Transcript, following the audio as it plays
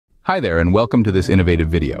Hi there and welcome to this innovative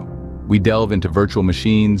video. We delve into virtual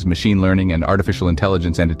machines, machine learning, and artificial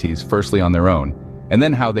intelligence entities firstly on their own, and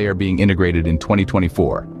then how they are being integrated in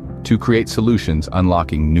 2024 to create solutions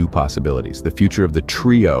unlocking new possibilities, the future of the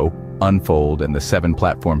trio, unfold, and the 7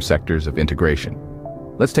 platform sectors of integration.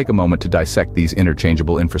 Let's take a moment to dissect these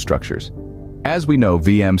interchangeable infrastructures. As we know,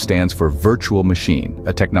 VM stands for virtual machine,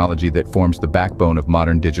 a technology that forms the backbone of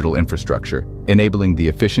modern digital infrastructure, enabling the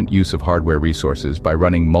efficient use of hardware resources by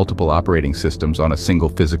running multiple operating systems on a single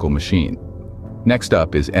physical machine. Next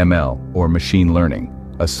up is ML, or machine learning,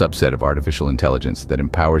 a subset of artificial intelligence that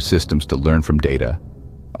empowers systems to learn from data,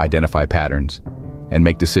 identify patterns, and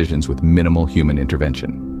make decisions with minimal human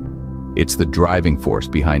intervention. It's the driving force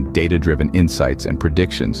behind data-driven insights and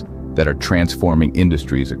predictions that are transforming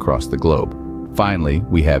industries across the globe. Finally,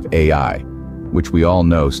 we have AI, which we all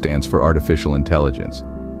know stands for artificial intelligence.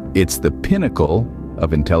 It's the pinnacle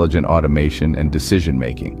of intelligent automation and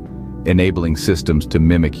decision-making, enabling systems to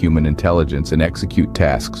mimic human intelligence and execute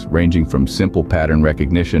tasks ranging from simple pattern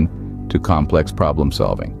recognition to complex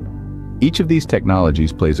problem-solving. Each of these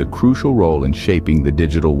technologies plays a crucial role in shaping the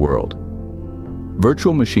digital world.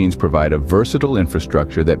 Virtual machines provide a versatile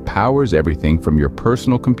infrastructure that powers everything from your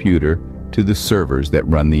personal computer to the servers that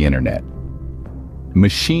run the internet.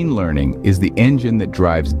 Machine learning is the engine that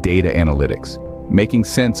drives data analytics, making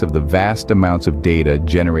sense of the vast amounts of data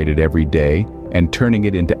generated every day and turning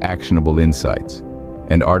it into actionable insights.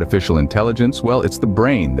 And artificial intelligence, well, it's the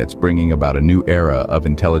brain that's bringing about a new era of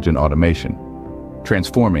intelligent automation,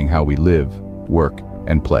 transforming how we live, work,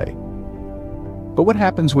 and play. But what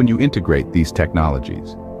happens when you integrate these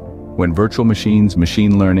technologies? When virtual machines,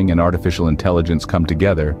 machine learning, and artificial intelligence come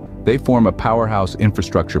together, they form a powerhouse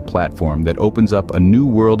infrastructure platform that opens up a new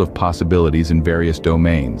world of possibilities in various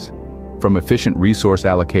domains. From efficient resource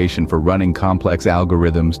allocation for running complex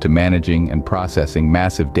algorithms to managing and processing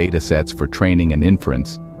massive datasets for training and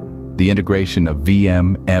inference, the integration of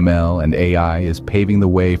VM, ML, and AI is paving the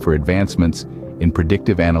way for advancements in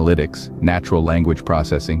predictive analytics, natural language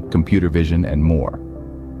processing, computer vision, and more.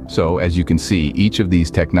 So, as you can see, each of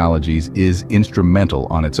these technologies is instrumental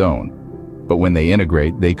on its own. But when they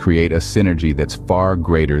integrate, they create a synergy that's far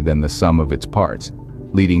greater than the sum of its parts,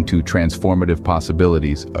 leading to transformative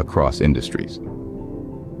possibilities across industries.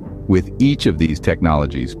 With each of these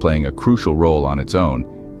technologies playing a crucial role on its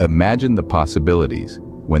own, imagine the possibilities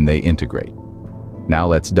when they integrate. Now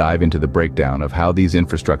let's dive into the breakdown of how these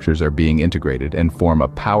infrastructures are being integrated and form a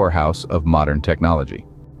powerhouse of modern technology.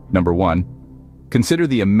 Number 1. Consider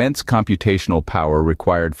the immense computational power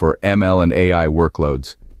required for ML and AI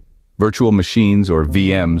workloads. Virtual machines, or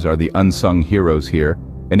VMs, are the unsung heroes here,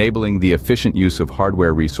 enabling the efficient use of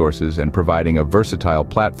hardware resources and providing a versatile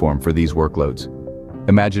platform for these workloads.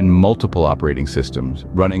 Imagine multiple operating systems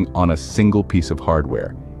running on a single piece of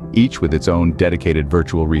hardware, each with its own dedicated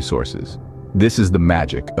virtual resources. This is the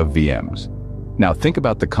magic of VMs. Now think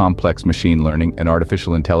about the complex machine learning and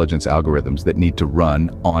artificial intelligence algorithms that need to run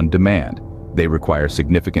on demand. They require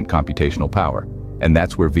significant computational power, and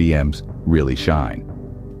that's where VMs really shine.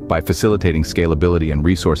 By facilitating scalability and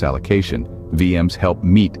resource allocation, VMs help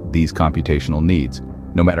meet these computational needs,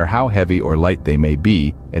 no matter how heavy or light they may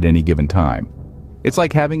be at any given time. It's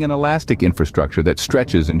like having an elastic infrastructure that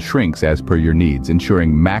stretches and shrinks as per your needs,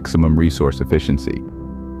 ensuring maximum resource efficiency.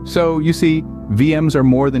 So, you see, VMs are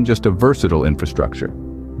more than just a versatile infrastructure.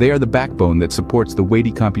 They are the backbone that supports the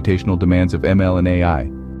weighty computational demands of ML and AI.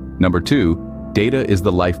 Number 2, data is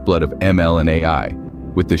the lifeblood of ML and AI.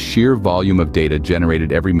 With the sheer volume of data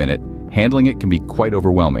generated every minute, handling it can be quite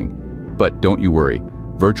overwhelming. But don't you worry,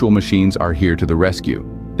 virtual machines are here to the rescue.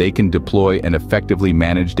 They can deploy and effectively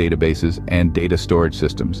manage databases and data storage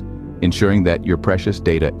systems, ensuring that your precious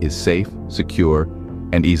data is safe, secure,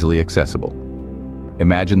 and easily accessible.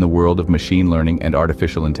 Imagine the world of machine learning and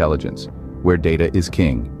artificial intelligence, where data is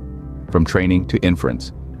king. From training to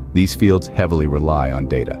inference, these fields heavily rely on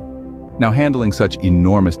data. Now, handling such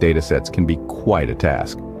enormous datasets can be quite a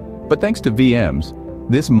task. But thanks to VMs,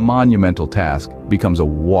 this monumental task becomes a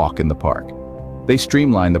walk in the park. They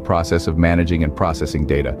streamline the process of managing and processing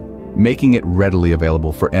data, making it readily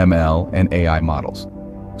available for ML and AI models.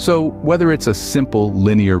 So, whether it's a simple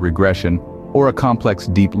linear regression or a complex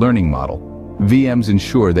deep learning model, VMs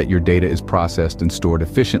ensure that your data is processed and stored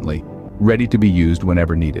efficiently, ready to be used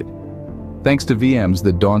whenever needed. Thanks to VMs,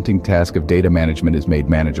 the daunting task of data management is made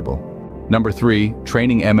manageable. Number 3,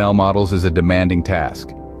 training ML models is a demanding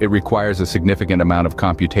task. It requires a significant amount of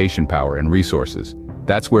computation power and resources.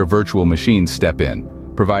 That's where virtual machines step in,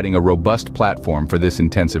 providing a robust platform for this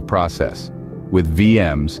intensive process. With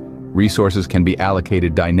VMs, resources can be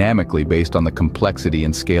allocated dynamically based on the complexity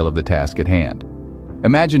and scale of the task at hand.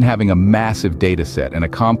 Imagine having a massive dataset and a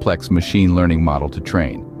complex machine learning model to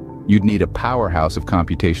train. You'd need a powerhouse of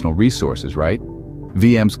computational resources, right?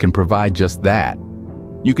 VMs can provide just that.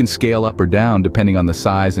 You can scale up or down depending on the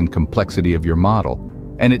size and complexity of your model,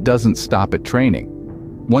 and it doesn't stop at training.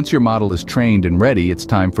 Once your model is trained and ready, it's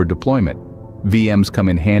time for deployment. VMs come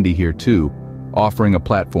in handy here too, offering a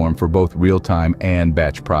platform for both real-time and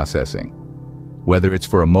batch processing. Whether it's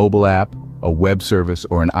for a mobile app, a web service,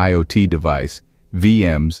 or an IoT device,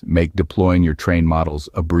 VMs make deploying your trained models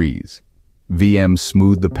a breeze. VMs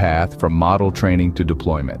smooth the path from model training to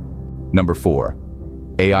deployment. Number 4.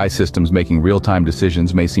 AI systems making real-time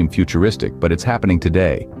decisions may seem futuristic, but it's happening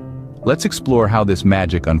today. Let's explore how this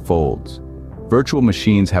magic unfolds. Virtual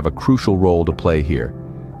machines have a crucial role to play here.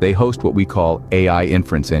 They host what we call AI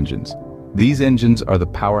inference engines. These engines are the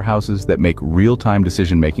powerhouses that make real-time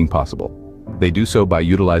decision-making possible. They do so by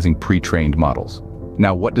utilizing pre-trained models.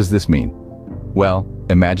 Now, what does this mean? Well,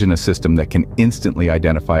 imagine a system that can instantly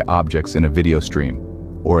identify objects in a video stream,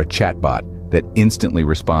 or a chatbot that instantly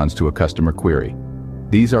responds to a customer query.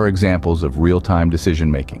 These are examples of real-time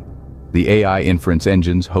decision-making. The AI inference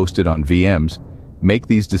engines hosted on VMs make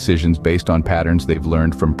these decisions based on patterns they've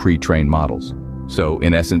learned from pre-trained models. So,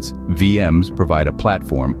 in essence, VMs provide a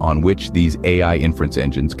platform on which these AI inference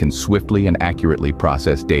engines can swiftly and accurately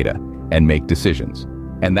process data and make decisions.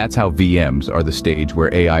 And that's how VMs are the stage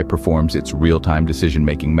where AI performs its real-time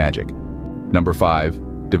decision-making magic. Number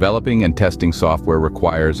 5, developing and testing software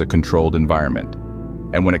requires a controlled environment.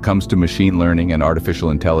 And when it comes to machine learning and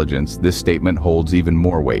artificial intelligence, this statement holds even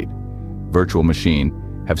more weight. Virtual machines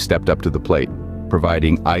have stepped up to the plate,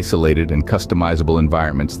 providing isolated and customizable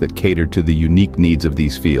environments that cater to the unique needs of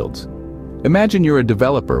these fields. Imagine you're a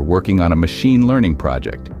developer working on a machine learning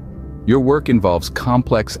project. Your work involves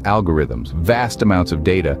complex algorithms, vast amounts of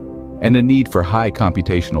data, and a need for high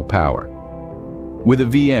computational power. With a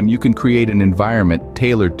VM, you can create an environment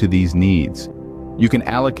tailored to these needs. You can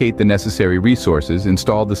allocate the necessary resources,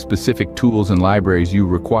 install the specific tools and libraries you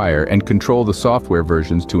require, and control the software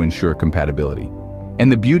versions to ensure compatibility.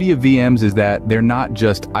 And the beauty of VMs is that they're not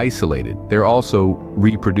just isolated, they're also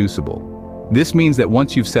reproducible. This means that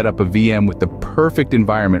once you've set up a VM with the perfect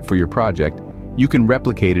environment for your project, you can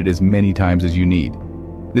replicate it as many times as you need.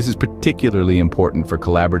 This is particularly important for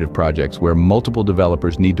collaborative projects where multiple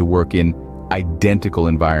developers need to work in identical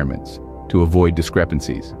environments to avoid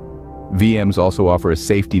discrepancies. VMs also offer a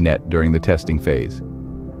safety net during the testing phase.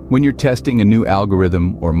 When you're testing a new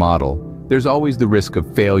algorithm or model, there's always the risk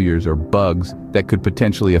of failures or bugs that could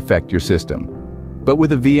potentially affect your system. But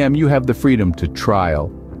with a VM, you have the freedom to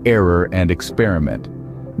trial, error, and experiment,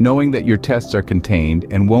 knowing that your tests are contained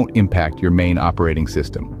and won't impact your main operating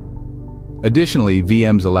system. Additionally,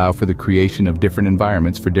 VMs allow for the creation of different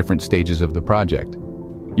environments for different stages of the project.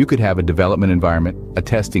 You could have a development environment, a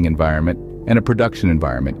testing environment, and a production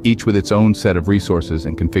environment, each with its own set of resources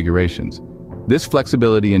and configurations. This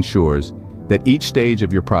flexibility ensures that each stage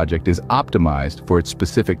of your project is optimized for its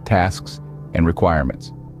specific tasks and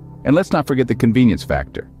requirements. And let's not forget the convenience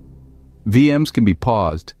factor. VMs can be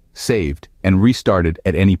paused, saved, and restarted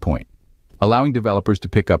at any point, allowing developers to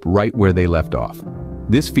pick up right where they left off.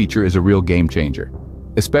 This feature is a real game changer,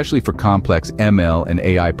 especially for complex ML and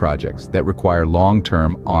AI projects that require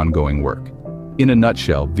long-term, ongoing work. In a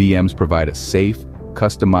nutshell, VMs provide a safe,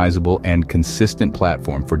 customizable, and consistent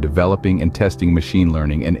platform for developing and testing machine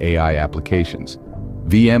learning and AI applications.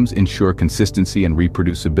 VMs ensure consistency and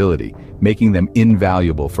reproducibility, making them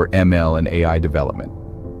invaluable for ML and AI development.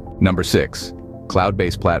 Number 6.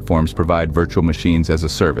 Cloud-based platforms provide virtual machines as a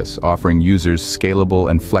service, offering users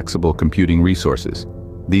scalable and flexible computing resources.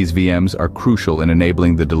 These VMs are crucial in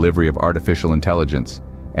enabling the delivery of artificial intelligence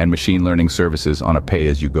and machine learning services on a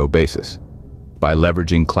pay-as-you-go basis. By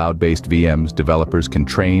leveraging cloud-based VMs, developers can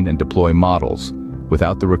train and deploy models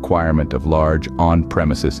without the requirement of large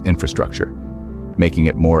on-premises infrastructure, making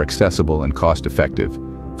it more accessible and cost-effective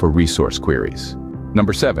for resource queries.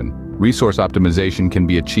 Number 7. Resource optimization can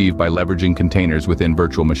be achieved by leveraging containers within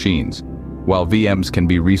virtual machines. While VMs can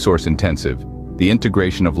be resource-intensive, the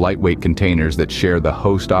integration of lightweight containers that share the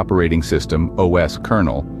host operating system (OS)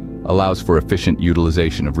 kernel allows for efficient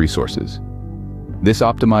utilization of resources. This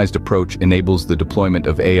optimized approach enables the deployment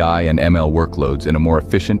of AI and ML workloads in a more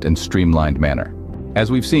efficient and streamlined manner. As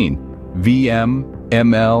we've seen, VM,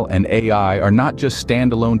 ML, and AI are not just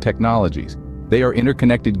standalone technologies. They are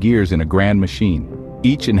interconnected gears in a grand machine,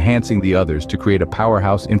 each enhancing the others to create a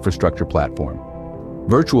powerhouse infrastructure platform.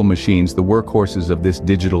 Virtual machines, the workhorses of this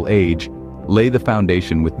digital age, lay the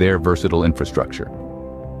foundation with their versatile infrastructure.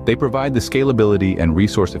 They provide the scalability and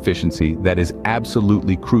resource efficiency that is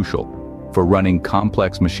absolutely crucial for running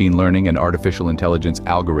complex machine learning and artificial intelligence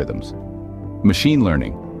algorithms. Machine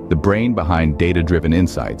learning, the brain behind data-driven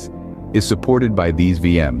insights, is supported by these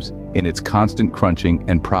VMs in its constant crunching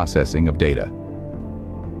and processing of data.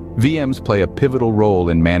 VMs play a pivotal role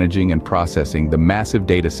in managing and processing the massive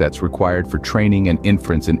datasets required for training and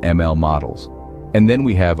inference in ML models. And then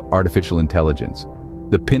we have artificial intelligence,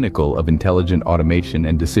 the pinnacle of intelligent automation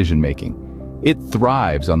and decision-making. It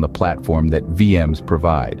thrives on the platform that VMs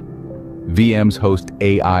provide. VMs host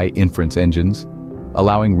AI inference engines,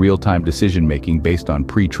 allowing real-time decision-making based on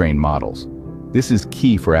pre-trained models. This is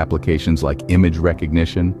key for applications like image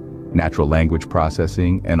recognition, natural language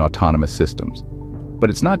processing, and autonomous systems. But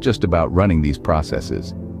it's not just about running these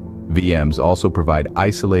processes. VMs also provide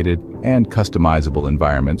isolated and customizable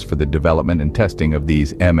environments for the development and testing of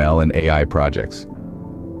these ML and AI projects.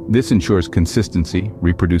 This ensures consistency,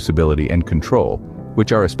 reproducibility, and control,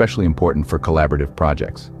 which are especially important for collaborative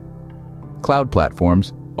projects. Cloud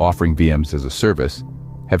platforms, offering VMs as a service,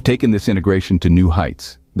 have taken this integration to new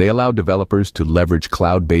heights. They allow developers to leverage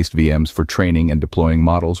cloud-based VMs for training and deploying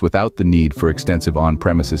models without the need for extensive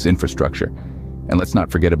on-premises infrastructure. And let's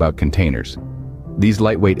not forget about containers. These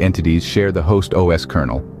lightweight entities share the host OS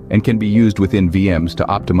kernel and can be used within VMs to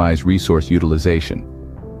optimize resource utilization.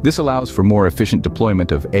 This allows for more efficient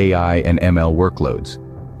deployment of AI and ML workloads.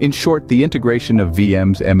 In short, the integration of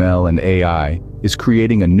VMs, ML, and AI is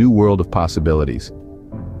creating a new world of possibilities.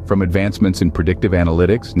 From advancements in predictive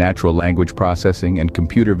analytics, natural language processing, and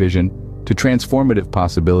computer vision, to transformative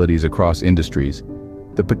possibilities across industries,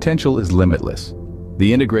 the potential is limitless.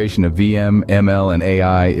 The integration of VM, ML, and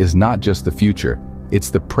AI is not just the future, it's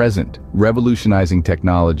the present, revolutionizing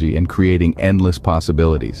technology and creating endless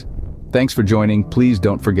possibilities. Thanks for joining. Please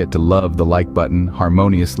don't forget to love the like button,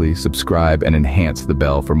 harmoniously subscribe, and enhance the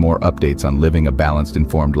bell for more updates on living a balanced,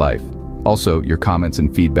 informed life. Also, your comments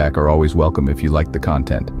and feedback are always welcome if you like the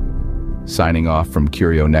content. Signing off from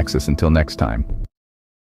CurioNexus until next time.